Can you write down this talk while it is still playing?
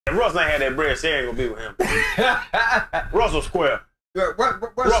If Russell ain't had that bread, she ain't gonna be with him. Russell Square.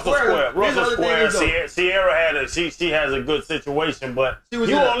 Russell Square. Ciara had she has a good situation, but you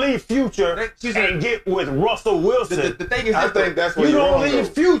don't leave Future and get with Russell Wilson. The thing is, I think that's what you don't leave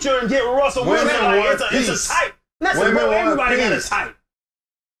Future and get Russell Wilson. Like, it's a type. Listen, bro, everybody got a type.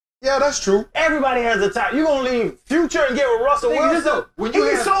 Yeah, that's true. Everybody has a type. You gonna leave Future and get with Russell Wilson?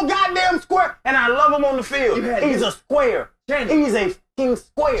 He's so goddamn square, and I love him on the field. He's a square. He's a king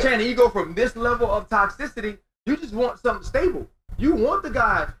square. Shannon, you go from this level of toxicity, you just want something stable. You want the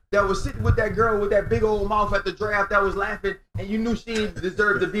guy that was sitting with that girl with that big old mouth at the draft that was laughing, and you knew she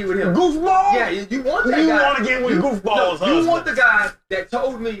deserved to be with him. Goofball? Yeah, you want that guy. You want to get with Goofball's husband. You want the guy that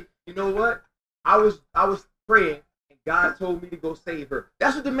told me, you know what? I was praying, and God told me to go save her.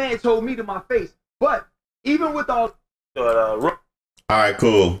 That's what the man told me to my face. But even with all... all right,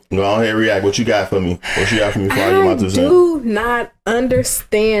 cool. Go on ahead and react. What you got for me? What you got for me before I get my two cents? I do not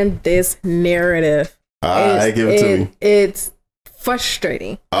understand this narrative. All right, give it to me. It's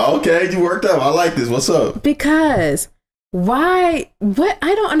frustrating. Okay, you worked up. I like this. What's up? Because why? What?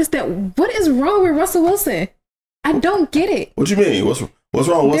 I don't understand. What is wrong with Russell Wilson? I don't get it. What you mean? What's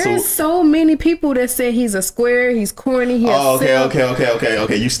wrong? There's so many people that say he's a square, he's corny. He has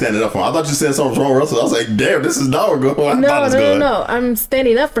okay. You standing up for him. I thought you said something wrong with Russell. I was like, damn, this is not going. No. I'm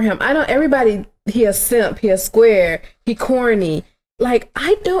standing up for him. I don't. Everybody, he a simp. He a square. He corny. Like,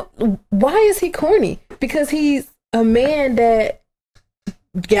 I don't. Why is he corny? Because he's a man that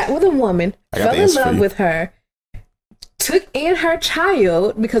got with a woman, fell in love with her, took in her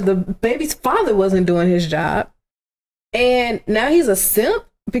child because the baby's father wasn't doing his job, and now he's a simp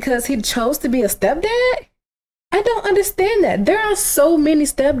because he chose to be a stepdad? I don't understand that. There are so many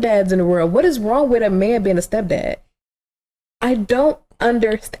stepdads in the world. What is wrong with a man being a stepdad? I don't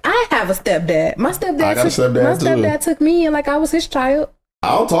understand. I have a stepdad. My stepdad took me in like I was his child.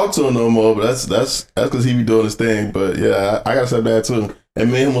 I don't talk to him no more, but that's because he be doing his thing. But yeah, I got a stepdad too. And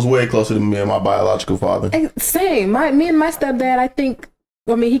me and him was way closer than me and my biological father. Same. Me and my stepdad, I think,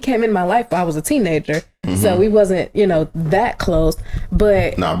 he came in my life when I was a teenager. So we wasn't, that close.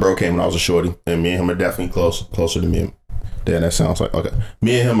 But nah, bro came when I was a shorty. And me and him are definitely closer than me. Then that sounds like, okay.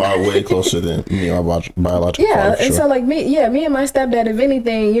 Me and him are way closer than me and my biological father. Yeah, and so like me and my stepdad, if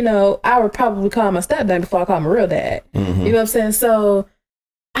anything, I would probably call him a stepdad before I call him a real dad. You know what I'm saying? So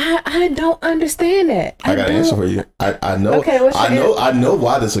I don't understand that. I got an answer for you. I know. Okay, I know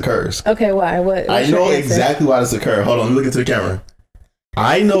why this occurs. Okay, why? What? I know exactly why this occurred. Hold on, look into the camera.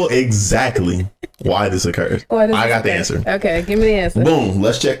 I know exactly why this occurs. I got the answer. Okay, give me the answer. Boom.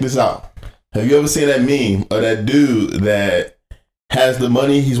 Let's check this out. Have you ever seen that meme of that dude that has the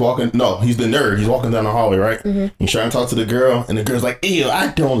money? He's the nerd. He's walking down the hallway, right? He's trying to talk to the girl, and the girl's like, "Ew, I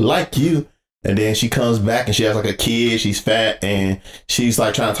don't like you." And then she comes back and she has like a kid. She's fat and she's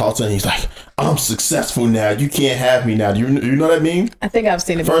like trying to talk to him. He's like, "I'm successful now. You can't have me now." You know that meme? I think I've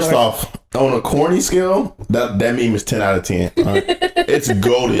seen it before. First off, on a corny scale, that meme is 10 out of 10. All right? It's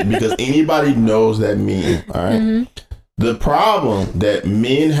goated because anybody knows that meme. All right. The problem that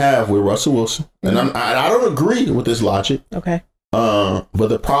men have with Russell Wilson, and I don't agree with this logic. Okay. But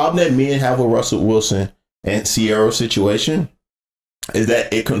the problem that men have with Russell Wilson and Ciara's situation is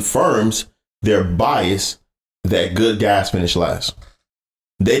that it confirms their bias that good guys finish last.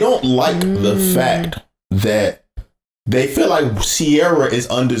 They don't like the fact that they feel like Ciara is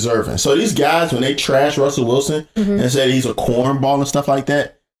undeserving. So these guys, when they trash Russell Wilson and say he's a cornball and stuff like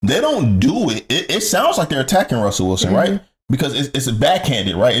that, they don't do it. It sounds like they're attacking Russell Wilson, right? Because it's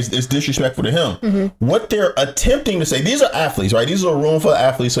backhanded, right? It's disrespectful to him. What they're attempting to say, these are athletes, right? These are a room full of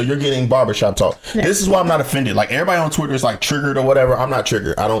athletes, so you're getting barbershop talk. Yeah. This is why I'm not offended. Like everybody on Twitter is like triggered or whatever. I'm not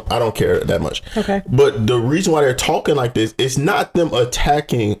triggered. I don't care that much. Okay. But the reason why they're talking like this, it's not them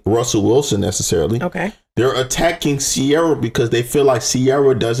attacking Russell Wilson necessarily. Okay. They're attacking Ciara because they feel like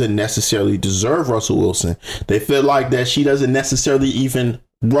Ciara doesn't necessarily deserve Russell Wilson. They feel like that she doesn't necessarily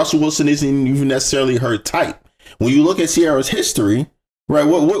Russell Wilson isn't even necessarily her type. When you look at Ciara's history, right,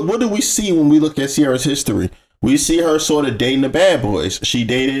 what do we see when we look at Ciara's history? We see her sort of dating the bad boys. She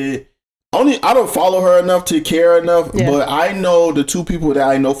dated I don't follow her enough to care enough, but I know the two people that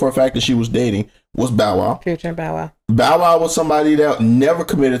I know for a fact that she was dating was Bow Wow. Future and Bow Wow. Bow Wow was somebody that never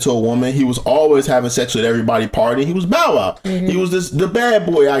committed to a woman. He was always having sex with everybody, partying. He was Bow Wow. He was the bad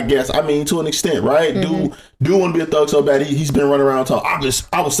boy, I guess. I mean, to an extent, right? Dude want to be a thug so bad. He's been running around talking,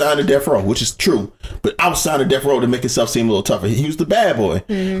 I was signed to death row, which is true. But I was signed to death row to make himself seem a little tougher. He was the bad boy.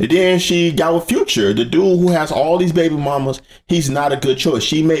 And then she got with Future, the dude who has all these baby mamas. He's not a good choice.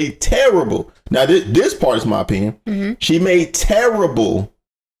 She made terrible. Now, this part is my opinion. She made terrible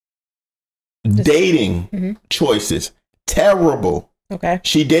dating choices. Terrible. Okay.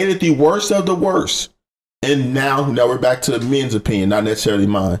 She dated the worst of the worst. And now we're back to men's opinion, not necessarily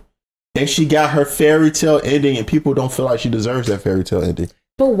mine. And she got her fairy tale ending, and people don't feel like she deserves that fairy tale ending.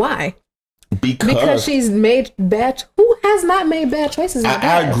 But why? Because she's made bad. Who has not made bad choices?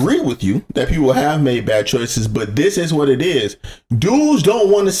 I agree with you that people have made bad choices, but this is what it is. Dudes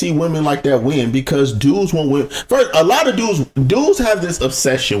don't want to see women like that win because dudes want women. First, a lot of dudes have this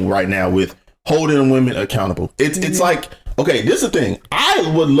obsession right now with holding women accountable. It's like, okay, this is the thing.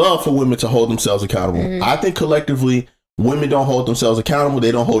 I would love for women to hold themselves accountable. I think collectively, women don't hold themselves accountable.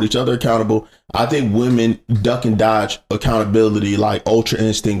 They don't hold each other accountable. I think women duck and dodge accountability like Ultra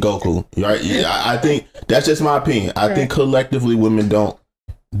Instinct Goku. Right? Yeah, I think that's just my opinion. I think collectively women don't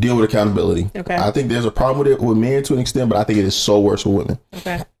deal with accountability. Okay. I think there's a problem with it with men to an extent, but I think it is so worse for women.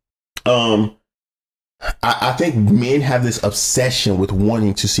 Okay. I think men have this obsession with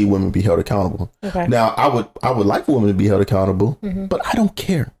wanting to see women be held accountable. Okay. Now, I would like for women to be held accountable, but I don't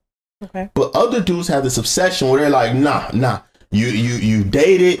care. Okay. But other dudes have this obsession where they're like, nah. You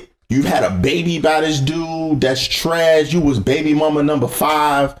dated, you had a baby by this dude that's trash. You was baby mama number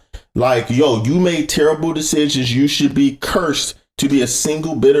 5. Like, yo, you made terrible decisions. You should be cursed to be a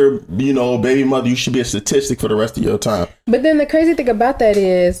single bitter, baby mother. You should be a statistic for the rest of your time. But then the crazy thing about that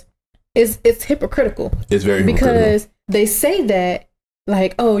is it's hypocritical. It's very because they say that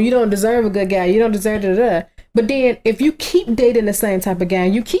like, oh, you don't deserve a good guy. You don't deserve da. But then if you keep dating the same type of guy,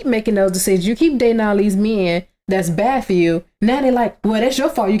 you keep making those decisions, you keep dating all these men that's bad for you. Now they're like, well, that's your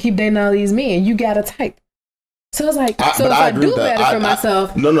fault. You keep dating all these men. You got a type. So it's like, if I do better for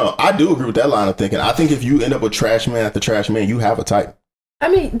myself. No, I do agree with that line of thinking. I think if you end up with trash man after trash man, you have a type. I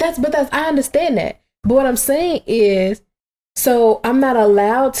mean, I understand that. But what I'm saying is, so I'm not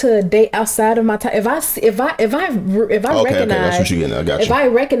allowed to date outside of my type. If I recognize, that's what you're getting at. I got you. If I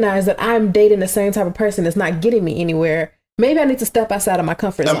recognize that I'm dating the same type of person that's not getting me anywhere, maybe I need to step outside of my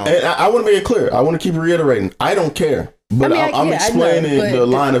comfort zone. And I want to make it clear. I want to keep reiterating. I don't care, but I'm explaining the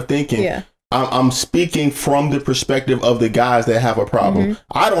line of thinking. Yeah. I'm speaking from the perspective of the guys that have a problem.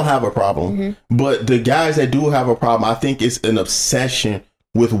 I don't have a problem, but the guys that do have a problem, I think it's an obsession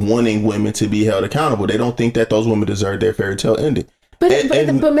with wanting women to be held accountable. They don't think that those women deserve their fairy tale ending.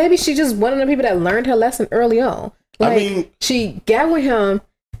 But maybe she's just one of the people that learned her lesson early on. Like, I mean, she got with him,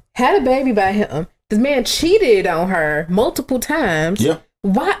 had a baby by him. This man cheated on her multiple times. Yeah.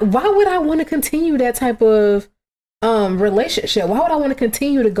 Why would I want to continue that type of relationship? Why would I want to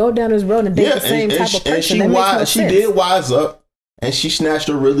continue to go down this road and date the same type of person? And she did wise up, and she snatched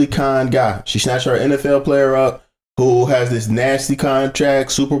a really kind guy. She snatched her NFL player up who has this nasty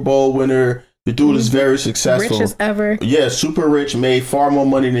contract, Super Bowl winner. The dude is very successful. Rich as ever. Yeah, super rich, made far more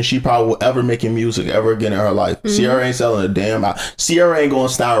money than she probably will ever make in music ever again in her life. Ciara ain't selling a damn album. Ciara ain't going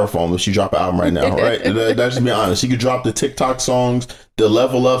styrofoam if she drop an album right now, right? Let's just be honest. She could drop the TikTok songs, the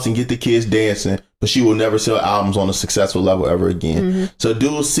level ups, and get the kids dancing, but she will never sell albums on a successful level ever again. So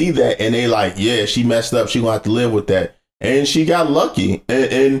dudes see that and they like, yeah, she messed up. She gonna have to live with that. And she got lucky.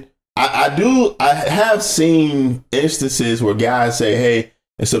 And I have seen instances where guys say, hey,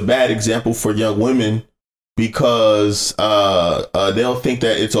 it's a bad example for young women because they'll think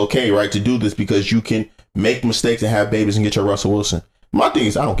that it's okay, right, to do this because you can make mistakes and have babies and get your Russell Wilson. My thing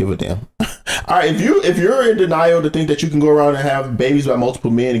is, I don't give a damn. All right, if you're in denial to think that you can go around and have babies by multiple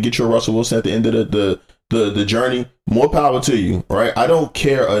men and get your Russell Wilson at the end of the journey, more power to you, right? I don't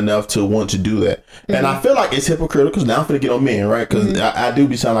care enough to want to do that. And I feel like it's hypocritical because now I'm going to get on men, right? Because I do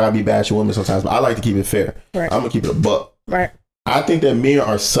be sounding like I be bashing women sometimes, but I like to keep it fair. Right. I'm going to keep it a buck. Right. I think that men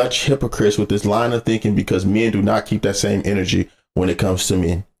are such hypocrites with this line of thinking because men do not keep that same energy when it comes to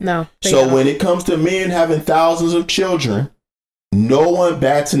men. No. So when it comes to men having thousands of children, no one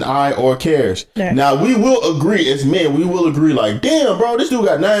bats an eye or cares. Yeah. Now, we will agree as men, we will agree like, damn, bro, this dude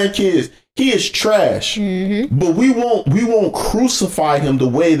got 9 kids. He is trash. But we won't crucify him the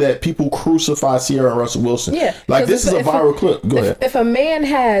way that people crucify Ciara and Russell Wilson. Yeah. Like, this is a viral clip. Go ahead. If a man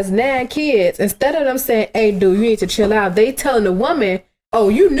has 9 kids, instead of them saying, hey, dude, you need to chill out, they telling the woman, oh,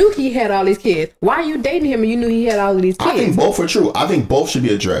 you knew he had all these kids. Why are you dating him and you knew he had all of these kids? I think both are true. I think both should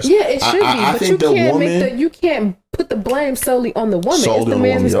be addressed. Yeah, it should be. I think you can't put the blame solely on the woman. It's the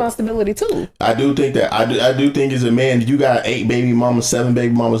man's responsibility too. I do think that. I do think as a man, you got 8 baby mamas, 7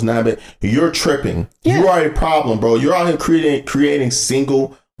 baby mamas, 9 baby. You're tripping. Yeah. You are a problem, bro. You're out here creating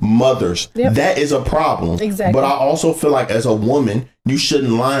single mothers. Yep. That is a problem. Exactly. But I also feel like as a woman, you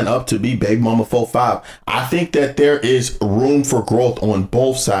shouldn't line up to be baby mama 4-5. I think that there is room for growth on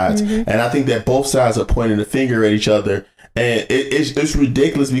both sides. And I think that both sides are pointing the finger at each other. And it's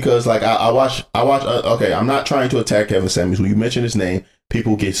ridiculous because like I watch okay, I'm not trying to attack Kevin Samuels. When you mentioned his name,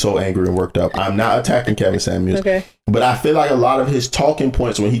 people get so angry and worked up. I'm not attacking Kevin Samuels, Okay. but I feel like a lot of his talking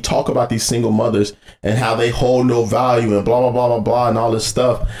points when he talk about these single mothers and how they hold no value and blah, blah, blah, blah, blah, and all this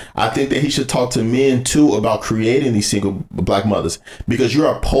stuff, I think that he should talk to men too about creating these single black mothers, because you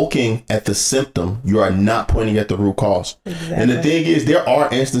are poking at the symptom. You are not pointing at the root cause. Exactly. And the thing is, there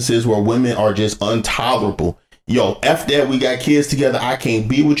are instances where women are just intolerable. Yo, F that, we got kids together. I can't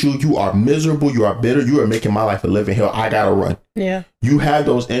be with you. You are miserable. You are bitter. You are making my life a living hell. I gotta run. Yeah. You have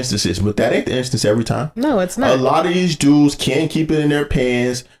those instances, but that ain't the instance every time. No, it's not. A lot of these dudes can't keep it in their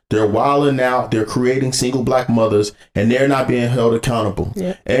pants. They're wilding out. They're creating single black mothers, and they're not being held accountable.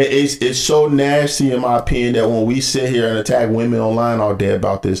 Yeah. And it's so nasty, in my opinion, that when we sit here and attack women online all day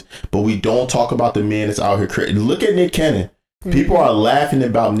about this, but we don't talk about the men that's out here creating. Look at Nick Cannon. People are laughing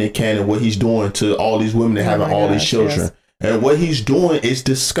about Nick Cannon, what he's doing to all these women that having all these children. Yes. And what he's doing is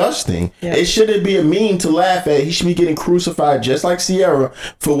disgusting. Yep. It shouldn't be a meme to laugh at. He should be getting crucified just like Ciara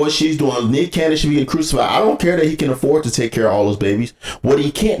for what she's doing. Nick Cannon should be getting crucified. I don't care that he can afford to take care of all those babies. What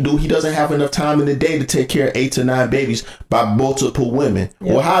he can't do, he doesn't have enough time in the day to take care of 8 to 9 babies by multiple women.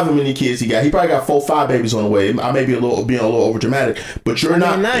 Yep. Or however many kids he got. He probably got 4 or 5 babies on the way. I may be being a little over dramatic, but you're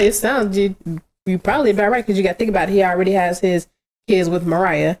not. No, it sounds you probably about right, because you got to think about it. He already has his kids with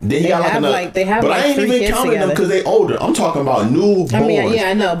Mariah. They have like but I ain't even counting them because they older. I'm talking about newborns. I mean, yeah,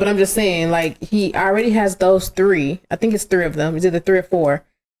 I know, but I'm just saying, like, he already has those 3. I think it's 3 of them. It's either 3 or 4,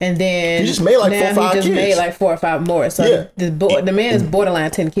 and then he just made like 4 or 5 kids. He just made like 4 or 5 more. So yeah. the man is borderline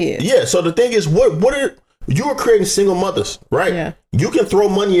 10 kids. Yeah. So the thing is, what are you are creating single mothers, right? Yeah. You can throw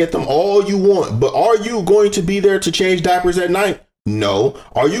money at them all you want, but are you going to be there to change diapers at night? No.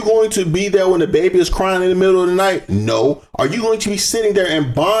 Are you going to be there when the baby is crying in the middle of the night? No. Are you going to be sitting there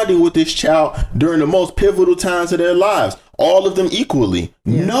and bonding with this child during the most pivotal times of their lives? All of them equally?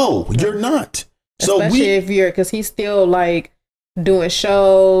 Yeah. No, you're not. Especially if you're, because he's still like doing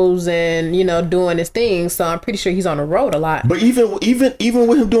shows and, you know, doing his thing. So I'm pretty sure he's on the road a lot. But even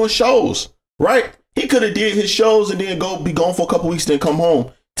with him doing shows, right? He could have did his shows and then be gone for a couple weeks, then come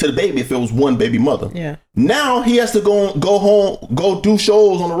home to the baby if it was one baby mother. Yeah. Now he has to go home, go do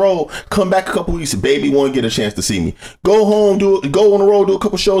shows on the road, come back a couple weeks, baby won't get a chance to see me. Go home, go on the road, do a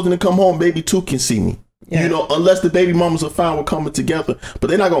couple shows, and then come home, baby 2 can see me. Yeah. You know, unless the baby mamas are fine with coming together, but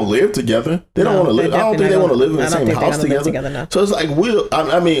they're not gonna live together. They don't want to live. I don't think they want to live in the same house together. So it's like Will.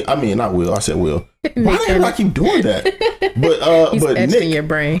 I mean, not Will. I said Will. Why the hell I keep doing that? But he's Nick, in your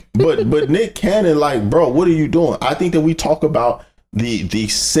brain. but Nick Cannon, like, bro, what are you doing? I think that we talk about the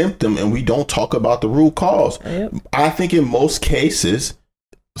symptom and we don't talk about the root cause. Yep. I think in most cases,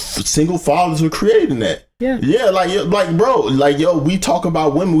 single fathers are creating that. Yeah, like bro, like, yo, we talk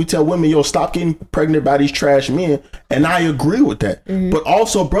about women, we tell women, yo, stop getting pregnant by these trash men, and I agree with that. But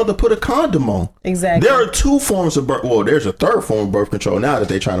also, brother, put a condom on. Exactly. There are 2 forms of birth. Well, there's a 3rd form of birth control now that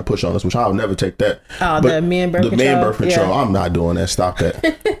they're trying to push on us, which I'll never take that. Oh, but the men birth control. The men birth control. Yeah. I'm not doing that. Stop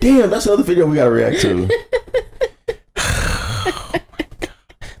that. Damn, that's another video we gotta react to.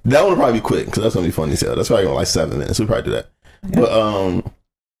 That one will probably be quick because that's gonna be funny as hell. That's probably gonna like 7 minutes. We'll probably do that. Okay.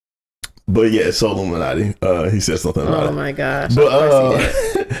 But yeah, so Illuminati. He said something about it. Oh my gosh.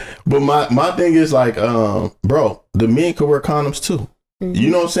 But my thing is like, bro, the men could wear condoms too. You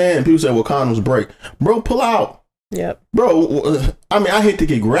know what I'm saying? People say, well, condoms break. Bro, pull out. Yep. Bro, I mean, I hate to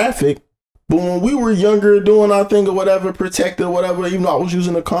get graphic, but when we were younger doing our thing or whatever, protected or whatever, even though I was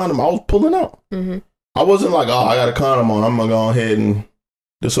using a condom, I was pulling out. I wasn't like, oh, I got a condom on, I'm gonna go ahead and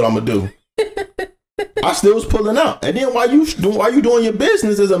that's what I'm gonna do. I still was pulling out. And then while you doing your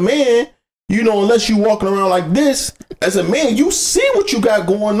business as a man, you know, unless you walking around like this, as a man, you see what you got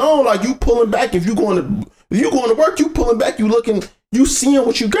going on. Like, you pulling back. If you going to work, you pulling back, you seeing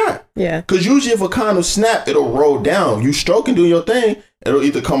what you got. Yeah. Because usually if a condom snap, it'll roll down. You stroking, doing your thing, it'll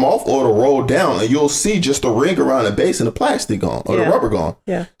either come off or it'll roll down, and you'll see just the ring around the base and the plastic gone or the rubber gone.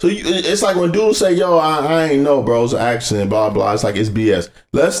 Yeah. So it's like when dudes say, yo, I ain't know, bro, it's an accident, blah, blah. It's like, it's BS.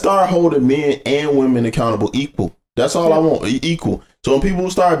 Let's start holding men and women accountable equal. That's all I want, equal. So when people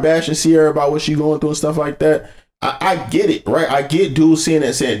start bashing Ciara about what she going through and stuff like that, I get it, right? I get dudes seeing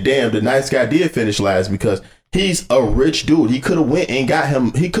that saying, damn, the nice guy did finish last because he's a rich dude. He could have went and got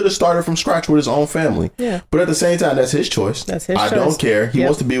him. He could have started from scratch with his own family. Yeah. But at the same time, that's his choice. That's his choice. I don't care. He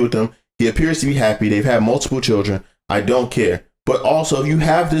wants to be with them. He appears to be happy. They've had multiple children. I don't care. But also, if you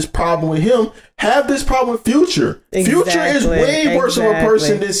have this problem with him, have this problem with Future. Exactly. Future is way worse of a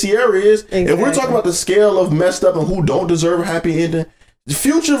person than Ciara is. Exactly. If we're talking about the scale of messed up and who don't deserve a happy ending,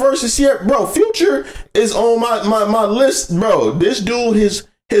 Future versus Ciara, bro, Future is on my list, bro. This dude has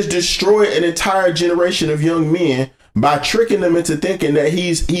destroyed an entire generation of young men by tricking them into thinking that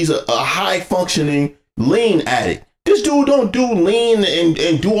he's a high functioning lean addict. This dude don't do lean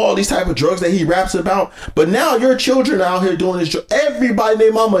and do all these type of drugs that he raps about. But now your children out here doing this. Everybody,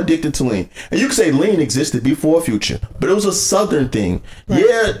 their mama addicted to lean. And you can say lean existed before Future, but it was a Southern thing. Right.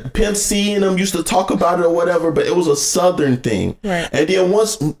 Yeah, Pimp C and them used to talk about it or whatever, but it was a Southern thing. Right. And then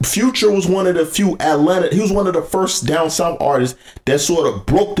once Future was one of the few he was one of the first down south artists that sort of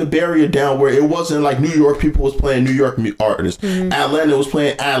broke the barrier down where it wasn't like New York people was playing New York artists. Atlanta was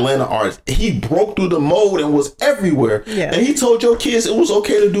playing Atlanta artists. He broke through the mold and was everywhere. Yeah. And he told your kids it was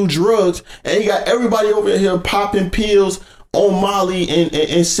okay to do drugs, and he got everybody over here popping pills on Molly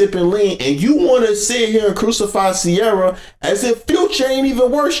and sipping lean, and you want to sit here and crucify Ciara as if Future ain't even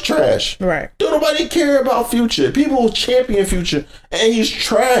worse trash. Right. Don't nobody care about Future. People champion Future, and he's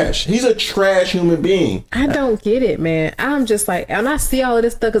trash. He's a trash human being. I don't get it, man. I'm just like, and I see all of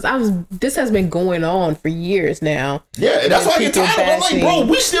this stuff because this has been going on for years now. Yeah, and that's why I get tired of it. I'm like, bro,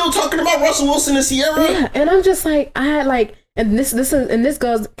 we still talking about Russell Wilson and Ciara. Yeah, and I'm just like, and this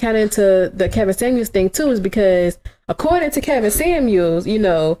goes kind of into the Kevin Samuels thing too, is because according to Kevin Samuels, you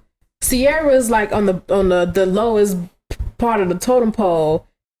know, Ciara's like on the lowest part of the totem pole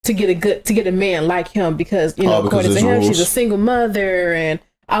to get a man like him because, you know, according to him, rules. She's a single mother and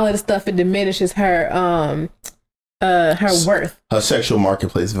all of the stuff. It diminishes her worth, her sexual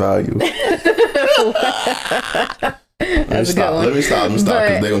marketplace value. Let me stop because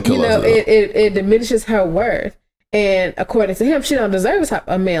they're gonna kill us. It diminishes her worth. And according to him, she don't deserve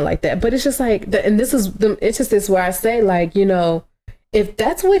a man like that. But it's just like, it's just this where I say, like, you know, if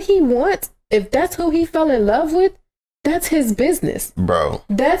that's what he wants, if that's who he fell in love with, that's his business, bro.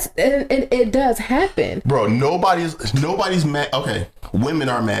 And it does happen, bro. Nobody's mad. Okay, women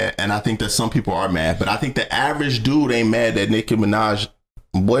are mad, and I think that some people are mad. But I think the average dude ain't mad that Nicki Minaj's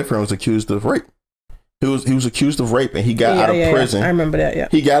boyfriend was accused of rape. He was accused of rape, and he got out of prison. I remember that. Yeah,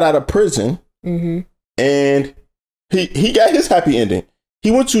 he got out of prison, and he got his happy ending. He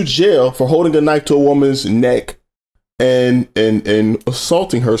went to jail for holding a knife to a woman's neck and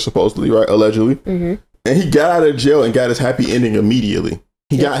assaulting her, supposedly, right? Allegedly. And he got out of jail and got his happy ending immediately.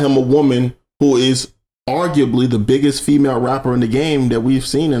 He got him a woman who is arguably the biggest female rapper in the game that we've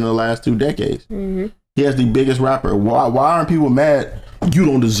seen in the last 2 decades. He has the biggest rapper. Why aren't people mad? You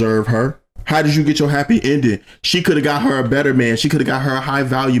don't deserve her. How did you get your happy ending? She could have got her a better man. She could have got her a high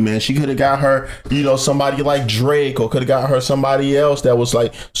value man. She could have got her, you know, somebody like Drake, or could have got her somebody else that was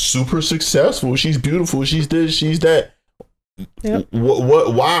like super successful. She's beautiful. She's this, she's that. Yep.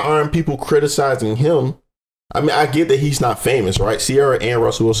 Why aren't people criticizing him? I mean, I get that he's not famous, right? Ciara and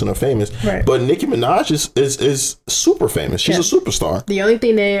Russell Wilson are famous, right? But Nicki Minaj is super famous. She's a superstar. The only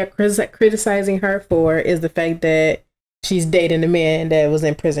thing they're criticizing her for is the fact that she's dating a man that was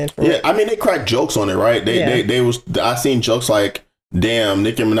in prison for it. I mean, they cracked jokes on it, right? I seen jokes like, damn,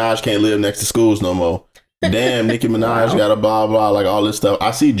 Nicki Minaj can't live next to schools no more. Damn, Nicki Minaj got a blah blah, like all this stuff.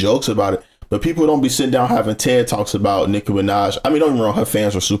 I see jokes about it. But people don't be sitting down having TED Talks about Nicki Minaj. I mean, don't get me wrong, her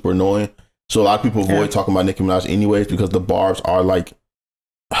fans are super annoying. So a lot of people avoid talking about Nicki Minaj anyways because the barbs are like,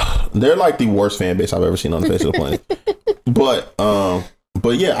 they're like the worst fan base I've ever seen on the face of the planet.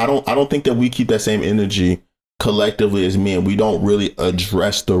 But yeah, I don't think that we keep that same energy collectively as men. We don't really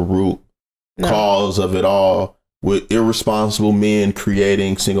address the root cause of it all with irresponsible men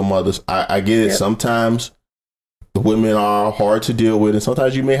creating single mothers. I get it. Sometimes the women are hard to deal with, and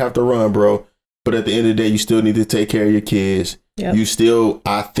sometimes you may have to run, bro. But at the end of the day, you still need to take care of your kids.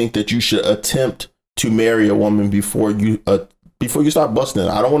 I think that you should attempt to marry a woman before you start busting it.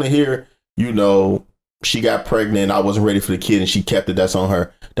 I don't want to hear, you know, she got pregnant, I wasn't ready for the kid and she kept it. That's on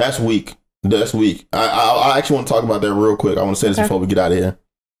her. That's weak. That's weak. I actually want to talk about that real quick. I want to say this before we get out of here.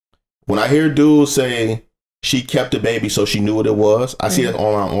 When I hear dudes say she kept the baby so she knew what it was, I see that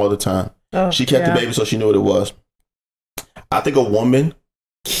online all the time. She kept the baby so she knew what it was. I think a woman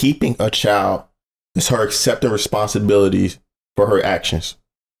keeping a child is her accepting responsibilities for her actions.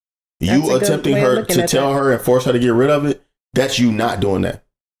 You attempting her to tell her and force her to get rid of it, that's you not doing that.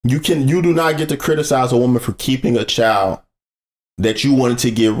 You do not get to criticize a woman for keeping a child that you wanted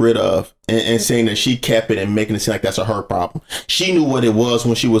to get rid of and saying that she kept it and making it seem like that's a her problem. She knew what it was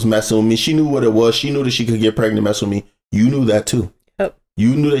when she was messing with me. She knew what it was. She knew that she could get pregnant messing with me. You knew that too.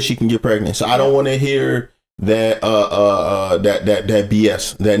 You knew that she can get pregnant. So I don't want to hear that that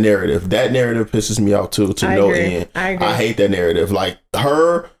BS, that narrative. That narrative pisses me off too, to no end. I hate that narrative. Like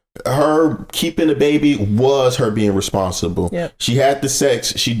her keeping the baby was her being responsible. She had the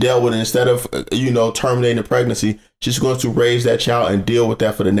sex, she dealt with it. Instead of terminating the pregnancy, she's going to raise that child and deal with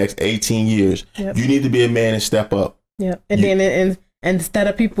that for the next 18 years. You need to be a man and step up. And then instead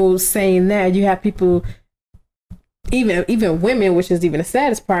of people saying that, you have people even women, which is even the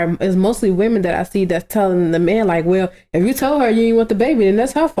saddest part, is mostly women that I see that's telling the man like, well, if you told her you didn't want the baby, then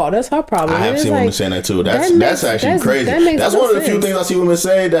that's her fault. That's her problem. I have seen women saying that too. That's actually crazy. That's one of the few things I see women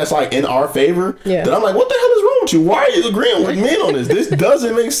say that's like in our favor. Yeah. That I'm like, what the hell is wrong with you? Why are you agreeing with men on this? This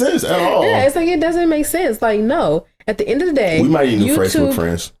doesn't make sense at all. Yeah, it's like it doesn't make sense. Like, no. At the end of the day, we might need new Facebook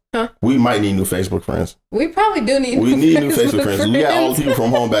friends. Huh? We might need new Facebook friends. We probably do need. We need new Facebook friends. We got all the people from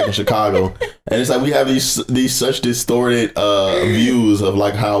home back in Chicago, and it's like we have these such distorted views of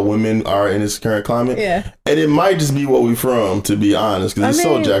like how women are in this current climate. Yeah, and it might just be what we from, to be honest, because it's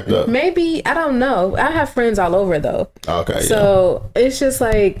so jacked up. Maybe, I don't know. I have friends all over though. Okay, so it's just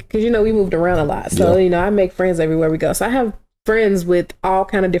like, because we moved around a lot, so I make friends everywhere we go. So I have friends with all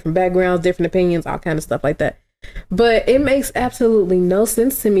kind of different backgrounds, different opinions, all kind of stuff like that. But it makes absolutely no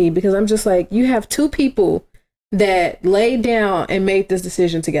sense to me, because I'm just like, you have two people that laid down and made this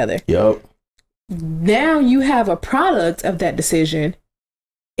decision together. Yep. Now you have a product of that decision.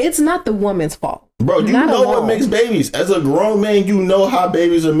 It's not the woman's fault. Bro, you know what makes babies. As a grown man, you know how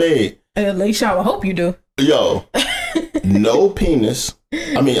babies are made. At least I would hope you do. Yo, no penis.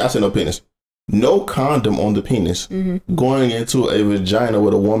 I said no penis. No condom on the penis. Mm-hmm. Going into a vagina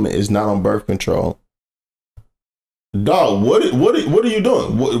with a woman is not on birth control. Dog, what are you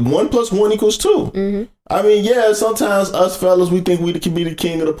doing? 1 + 1 = 2. Mm-hmm. I mean, yeah, sometimes us fellas, we think we can be the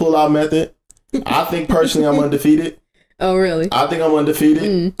king of the pull-out method. I think personally I'm undefeated. Oh, really? I think I'm undefeated.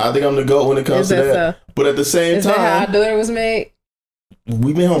 Mm. I think I'm the GOAT when it comes to that. So? But at the same time, that how our daughter was made?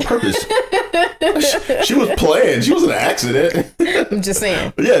 We made on purpose. She was playing. She was an accident. I'm just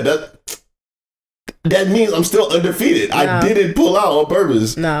saying. Yeah, that means I'm still undefeated. No. I didn't pull out on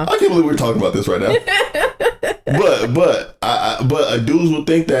purpose. No. I can't believe we're talking about this right now. But dudes would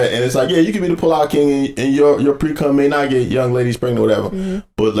think that, and it's like, yeah, you can be the pull-out king, and your pre-cum may not get young ladies pregnant or whatever. Mm-hmm.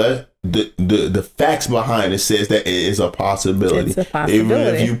 But the facts behind it says that it is a possibility. It's a possibility.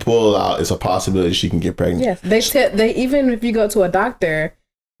 Even if you pull out, it's a possibility she can get pregnant. Yes, they even if you go to a doctor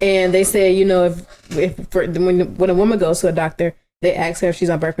and they say, when a woman goes to a doctor, they ask her if she's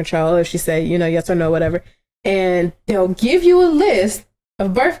on birth control, if she say, yes or no, whatever, and they'll give you a list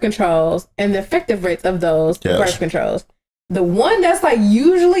of birth controls and the effective rates of those birth controls. The one that's like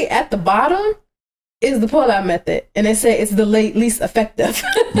usually at the bottom is the pull-out method, and they say it's the least effective.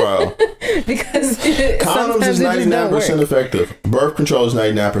 Bro, because condoms is 99% effective. Birth control is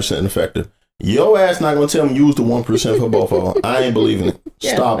 99% effective. Your ass not gonna tell me use the 1% for both of them. I ain't believing it.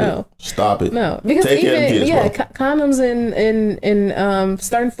 Stop it. No, because take care of the kids, bro. Condoms and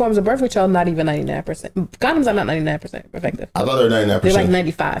certain forms of birth control not even 99%. Condoms are not 99% effective. I thought they were 99%. They're like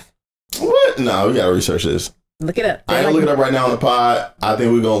 95. What? No, we gotta research this. Look it up. I ain't look it up right now on the pod. I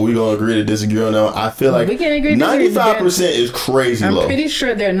think we're gonna agree to disagree on that. I feel like we can agree. 95% is crazy low. I'm pretty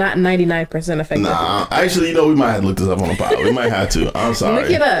sure they're not 99% effective. Nah, actually, we might have to look this up on the pod. We might have to. I'm sorry.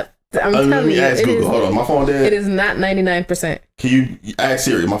 Look it up. I'm telling let me you, ask Google. Hold on, my phone dead. It is not 99%. Can you ask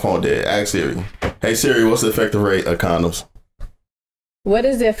Siri? My phone dead. Ask Siri. Hey Siri, what's the effective rate of condoms? What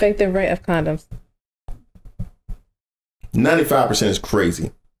is the effective rate of condoms? 95% is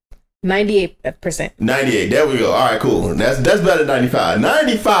crazy. 98%. 98. There we go. All right, cool. That's better than 95.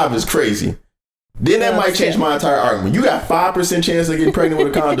 95 is crazy. Then that might change my entire argument. You got 5% chance of getting pregnant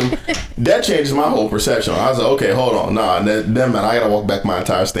with a condom. That changes my whole perception. I was like, okay, hold on. Nah, man, I gotta walk back my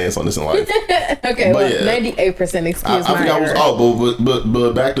entire stance on this in life. Okay, but well, 98%, excuse me. I forgot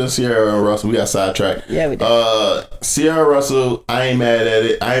but back to Ciara and Russell. We got sidetracked. Yeah, we did. Ciara, Russell, I ain't mad at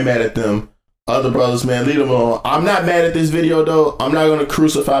it. I ain't mad at them. Other brothers, man, leave them alone. I'm not mad at this video, though. I'm not gonna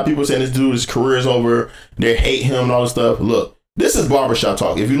crucify people saying this dude, his career is over. They hate him and all this stuff. Look. This is barbershop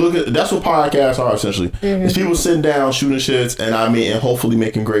talk. If you look at, that's what podcasts are essentially. Mm-hmm. It's people sitting down, shooting shits, and hopefully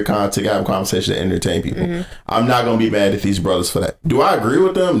making great content, having conversation to entertain people. Mm-hmm. I'm not going to be mad at these brothers for that. Do I agree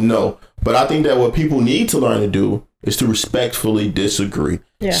with them? No. But I think that what people need to learn to do is to respectfully disagree.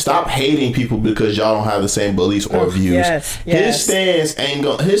 Yeah. Stop hating people because y'all don't have the same beliefs or views. Yes. His stance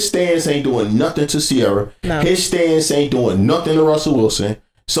ain't doing nothing to Ciara. No. His stance ain't doing nothing to Russell Wilson.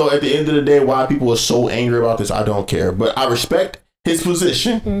 So at the end of the day, why people are so angry about this, I don't care. But I respect his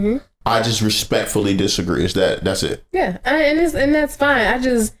position. Mm-hmm. I just respectfully disagree. That's it. Yeah, and that's fine.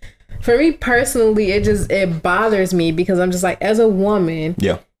 For me personally, it bothers me because I'm just like, as a woman,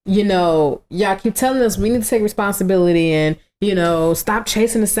 y'all keep telling us we need to take responsibility and stop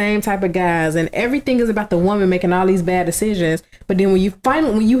chasing the same type of guys, and everything is about the woman making all these bad decisions. But then when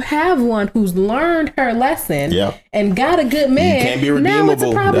you have one who's learned her lesson and got a good man, you can't be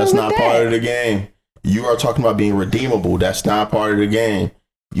redeemable. That's not part of the game. You are talking about being redeemable. That's not part of the game.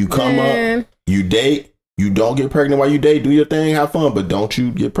 You come up, you date, you don't get pregnant while you date, do your thing, have fun, but don't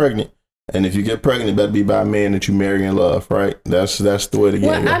you get pregnant. And if you get pregnant, it better be by a man that you marry and love, right? That's the way to get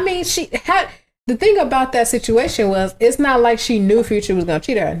it. Well, I mean, she had the thing about that situation was it's not like she knew Future was gonna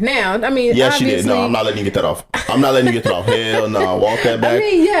cheat her. Now, I mean, yes, she did. No, I'm not letting you get that off. I'm not letting you get that off. Hell no, walk that back. I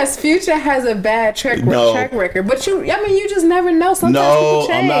mean, yes, Future has a bad track record, but you just never know. Sometimes people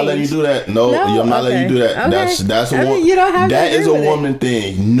change. I'm not letting you do that. No, I'm not letting you do that. Okay. That's a woman. You don't have that is a woman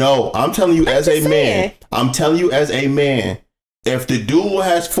thing. No, I'm telling you as a man. I'm telling you as a man. If the dude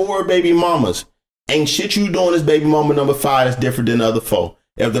has 4 baby mamas, ain't shit you doing this baby mama number 5 is different than the other 4.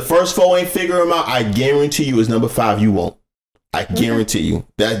 If the first 4 ain't figure them out, I guarantee you it's number 5 you won't. I guarantee you.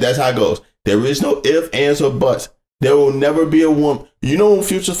 That's how it goes. There is no if, ands, or buts. There will never be a woman. You know when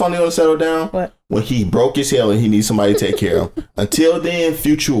Future's finally gonna settle down? What? When he broke his hell and he needs somebody to take care of him. Until then,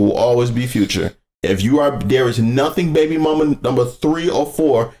 Future will always be Future. If you are, there is nothing baby mama number 3 or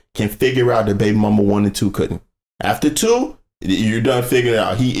 4 can figure out that baby mama 1 and 2 couldn't. After 2, you're done figuring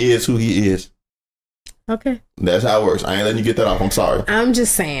out he is who he is. Okay. That's how it works. I ain't letting you get that off. I'm sorry. I'm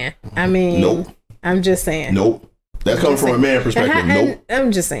just saying. I mean, nope. I'm just saying. Nope. That's coming from a man perspective. Nope.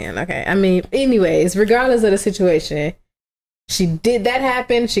 I'm just saying. Okay. I mean, anyways, regardless of the situation, she did that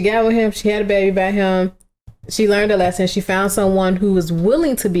happen. She got with him. She had a baby by him. She learned a lesson. She found someone who was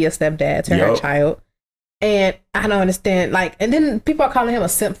willing to be a stepdad to her child. And I don't understand. Like, and then people are calling him a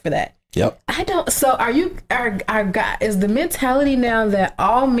simp for that. Yep. I don't. So is the mentality now that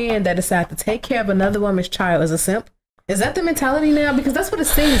all men that decide to take care of another woman's child is a simp? Is that the mentality now? Because that's what it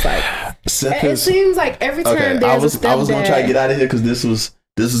seems like. It seems like every time there's a stepdad. I was gonna try to get out of here because this was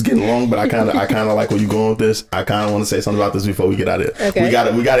getting long, but I kind of like where you going with this. I kind of want to say something about this before we get out of here. Okay. We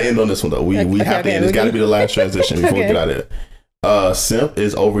got to end on this one though. We have to end. It's got to be the last transition before we get out of here. Simp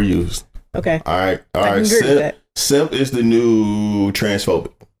is overused. Okay. All right. Simp is the new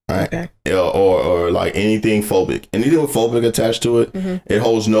transphobic. Right. Okay. Or like anything phobic. Anything with phobic attached to it, it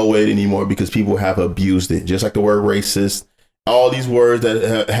holds no weight anymore because people have abused it. Just like the word racist, all these words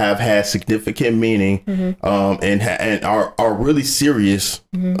that have had significant meaning and are really serious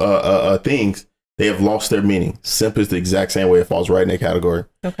things, they have lost their meaning. Simp is the exact same way. It falls right in that category.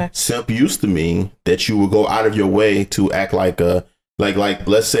 Okay. Simp used to mean that you would go out of your way to act like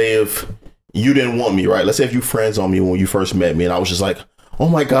let's say if you didn't want me, right? Let's say if you friends on me when you first met me and I was just like, oh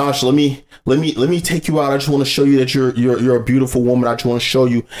my gosh, let me take you out. I just want to show you that you're a beautiful woman. I just want to show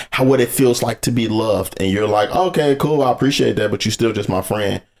you what it feels like to be loved. And you're like, okay, cool, I appreciate that, but you're still just my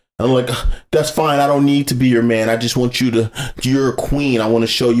friend. And I'm like, that's fine. I don't need to be your man. I just want you're a queen. I want to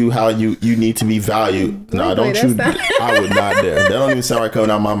show you how you need to be valued. No, don't you? I would not dare. That don't even sound right coming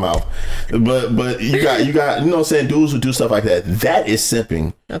out of my mouth. But you got, you know what I'm saying? Dudes who do stuff like that. That is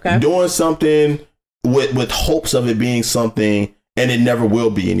simping. Okay. Doing something with hopes of it being something. And it never will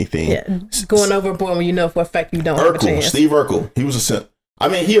be anything. Yeah, going overboard when you know for a fact you don't have a chance. Steve Urkel, he was a simp. I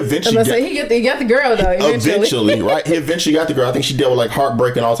mean, he eventually he got the girl though. Eventually, right? He eventually got the girl. I think she dealt with like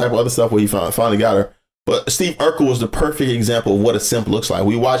heartbreak and all type of other stuff where he finally got her. But Steve Urkel was the perfect example of what a simp looks like.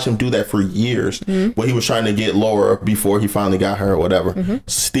 We watched him do that for years when he was trying to get Laura before he finally got her or whatever.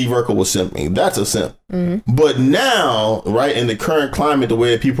 Steve Urkel was simping. That's a simp. But now, right, in the current climate, the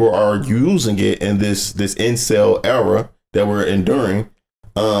way that people are using it in this incel era that we're enduring,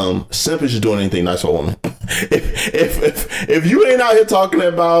 simp is just doing anything nice for a woman. if you ain't out here talking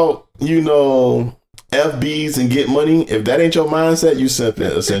about, you know, FBs and get money, if that ain't your mindset, you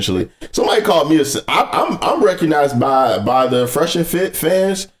simping essentially. Somebody called me a simp. I'm recognized by the Fresh and Fit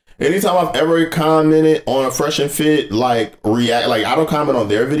fans. Anytime I've ever commented on a Fresh and Fit, like I don't comment on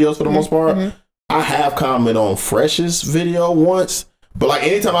their videos for the most part. I have commented on Fresh's video once. But like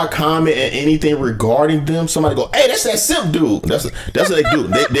anytime I comment at anything regarding them, somebody go, "Hey, that's that simp dude." That's what they do.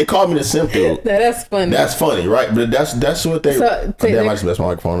 They call me the simp dude. That's funny. That's funny, right? But that's what they. Damn, I just messed my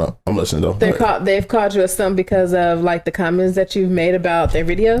microphone up. I'm listening though. They've called you a simp because of like the comments that you've made about their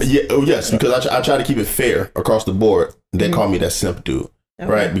videos. Yeah. Oh yes, because I try to keep it fair across the board. They call me that simp dude,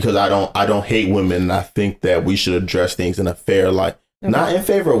 right? Because I don't hate women, and I think that we should address things in a fair light. Not in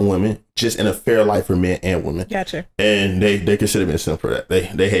favor of women, just in a fair light for men and women. Gotcha. And they consider me a simp for that.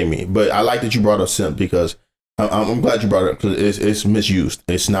 They hate me. But I like that you brought up simp because I'm glad you brought it up because it's misused.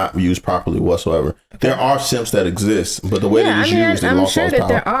 It's not used properly whatsoever. There are simps that exist, but the way that it's used, I'm sure that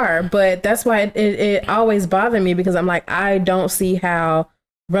there are. But that's why it always bothered me because I'm like, I don't see how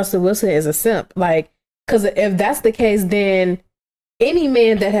Russell Wilson is a simp. Like, because if that's the case, then any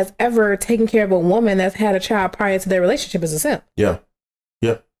man that has ever taken care of a woman that's had a child prior to their relationship is a simp. Yeah.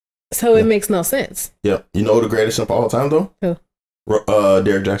 Yeah. So it makes no sense. Yeah. You know the greatest simp of all time though? Who?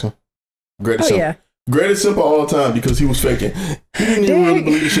 Derek Jackson. Greatest simp. Yeah. Greatest simp of all time because he was faking. He didn't even really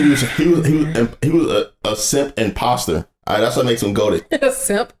believe the shit he was a simp imposter. That's what makes him goated.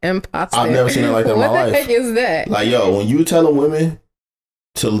 Simp imposter. I've never seen it like that in my life. What the heck is that? Like, yo, when you telling women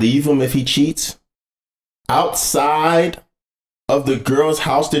to leave him if he cheats outside of the girl's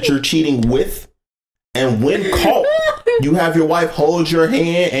house that you're cheating with, and when caught, you have your wife hold your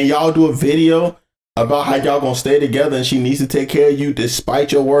hand and y'all do a video about how y'all gonna stay together and she needs to take care of you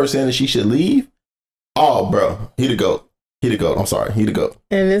despite your words saying that she should leave. Oh, bro, he the GOAT. He the GOAT. I'm sorry, he the GOAT.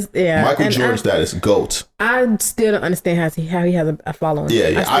 And it's Michael Jordan status, GOAT. I still don't understand how he has a following.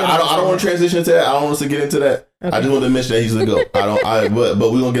 Yeah. I don't want to transition to that. I don't want us to get into that. Okay. I just want to mention that he's the GOAT.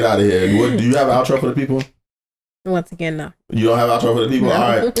 But we're gonna get out of here. Do you have an outro for the people? Once again, no. You don't have an outro for the people? No. All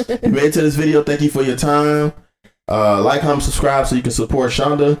right. You made it to this video. Thank you for your time. Like, comment, subscribe so you can support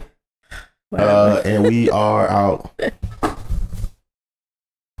Shonda. And we are out.